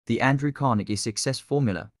The Andrew Carnegie Success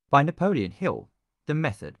Formula by Napoleon Hill, the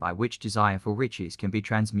method by which desire for riches can be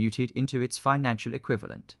transmuted into its financial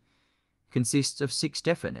equivalent, consists of 6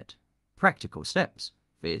 definite, practical steps,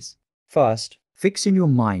 viz. First, fix in your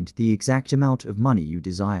mind the exact amount of money you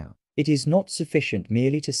desire. It is not sufficient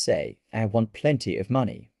merely to say, "I want plenty of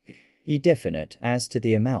money." Be definite as to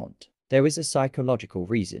the amount. There is a psychological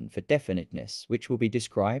reason for definiteness which will be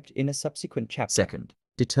described in a subsequent chapter. Second,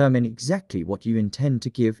 determine exactly what you intend to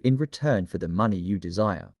give in return for the money you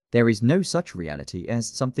desire. There is no such reality as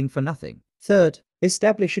something for nothing. Third,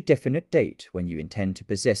 establish a definite date when you intend to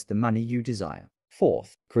possess the money you desire.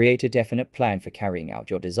 Fourth, create a definite plan for carrying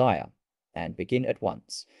out your desire, and begin at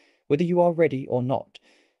once, whether you are ready or not,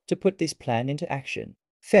 to put this plan into action.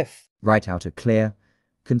 Fifth, write out a clear,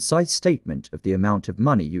 concise statement of the amount of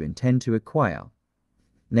money you intend to acquire.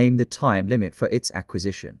 Name the time limit for its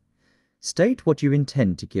acquisition. State what you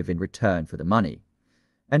intend to give in return for the money,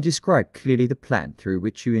 and describe clearly the plan through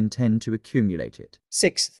which you intend to accumulate it.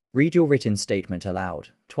 Sixth, read your written statement aloud,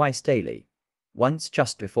 twice daily, once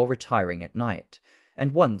just before retiring at night,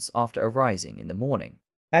 and once after arising in the morning.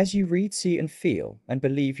 As you read, see, and feel, and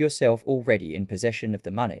believe yourself already in possession of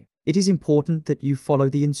the money, it is important that you follow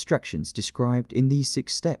the instructions described in these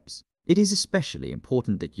 6 steps. It is especially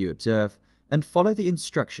important that you observe and follow the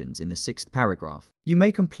instructions in the 6th paragraph. You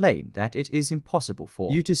may complain that it is impossible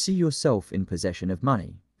for you to see yourself in possession of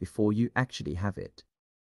money before you actually have it.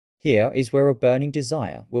 Here is where a burning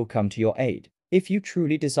desire will come to your aid. If you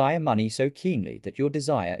truly desire money so keenly that your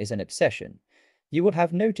desire is an obsession, you will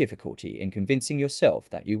have no difficulty in convincing yourself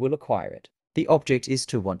that you will acquire it. The object is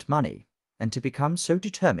to want money, and to become so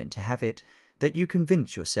determined to have it that you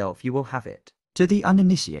convince yourself you will have it. To the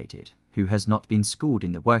uninitiated, who has not been schooled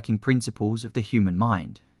in the working principles of the human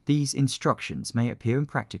mind, these instructions may appear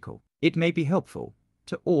impractical. It may be helpful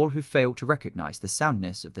to all who fail to recognize the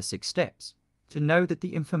soundness of the 6 steps, to know that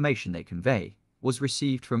the information they convey was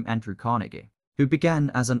received from Andrew Carnegie, who began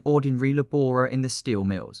as an ordinary laborer in the steel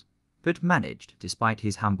mills, but managed, despite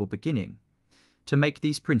his humble beginning, to make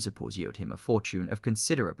these principles yield him a fortune of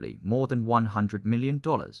considerably more than $100 million.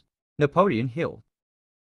 Napoleon Hill